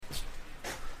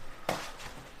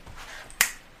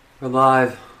We're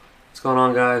live. What's going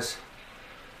on, guys?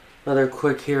 Another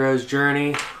quick hero's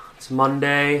journey. It's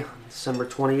Monday, December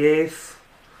 28th.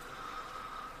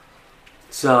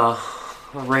 It's a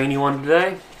rainy one today.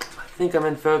 I think I'm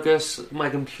in focus.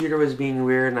 My computer was being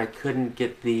weird and I couldn't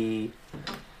get the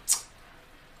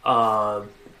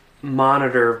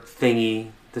monitor thingy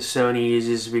the Sony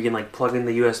uses where you can like plug in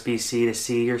the USB-C to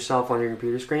see yourself on your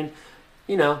computer screen.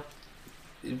 You know,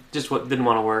 just what didn't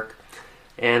want to work.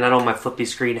 And I don't want my flippy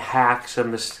screen hack, so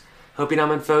I'm just hoping I'm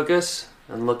in focus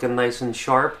and looking nice and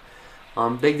sharp.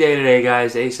 Big day today,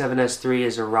 guys. A7S III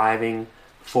is arriving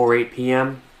 4:08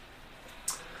 p.m.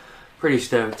 Pretty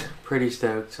stoked.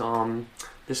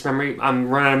 This memory, I'm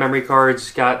running out of memory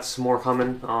cards. Got some more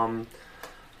coming.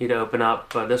 Need to open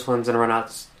up, but this one's gonna run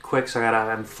out quick, so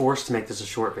I'm forced to make this a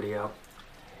short video.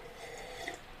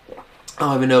 I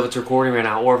don't even know if it's recording right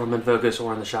now or if I'm in focus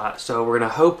or in the shot. So we're going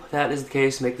to hope that is the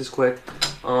case. Make this quick.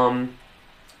 Probably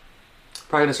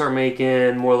going to start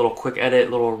making more little quick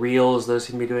edit, little reels. Those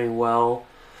seem to be doing well.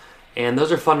 And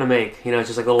those are fun to make. You know, it's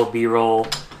just like a little B-roll.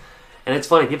 And it's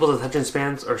funny. People's attention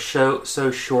spans are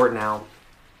so short now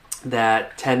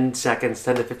that 10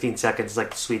 to 15 seconds is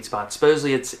like the sweet spot.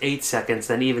 Supposedly it's 8 seconds.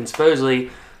 Then even supposedly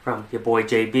from your boy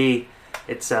JB,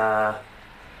 it's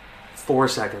 4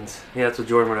 seconds. Yeah, that's what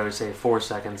Jordan would always say. 4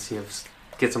 seconds. You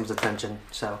get someone's attention.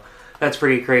 So that's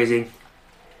pretty crazy.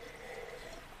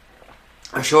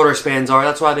 How shorter spans are.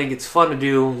 That's why I think it's fun to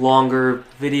do longer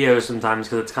videos sometimes,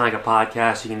 because it's kind of like a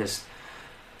podcast. You can just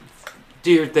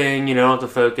do your thing. You don't have to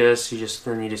focus. You just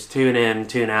tune in,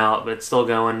 tune out, but it's still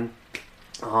going.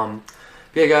 Yeah,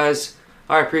 guys.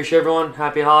 All right, appreciate everyone.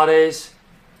 Happy holidays.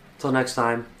 Until next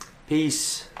time.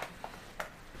 Peace.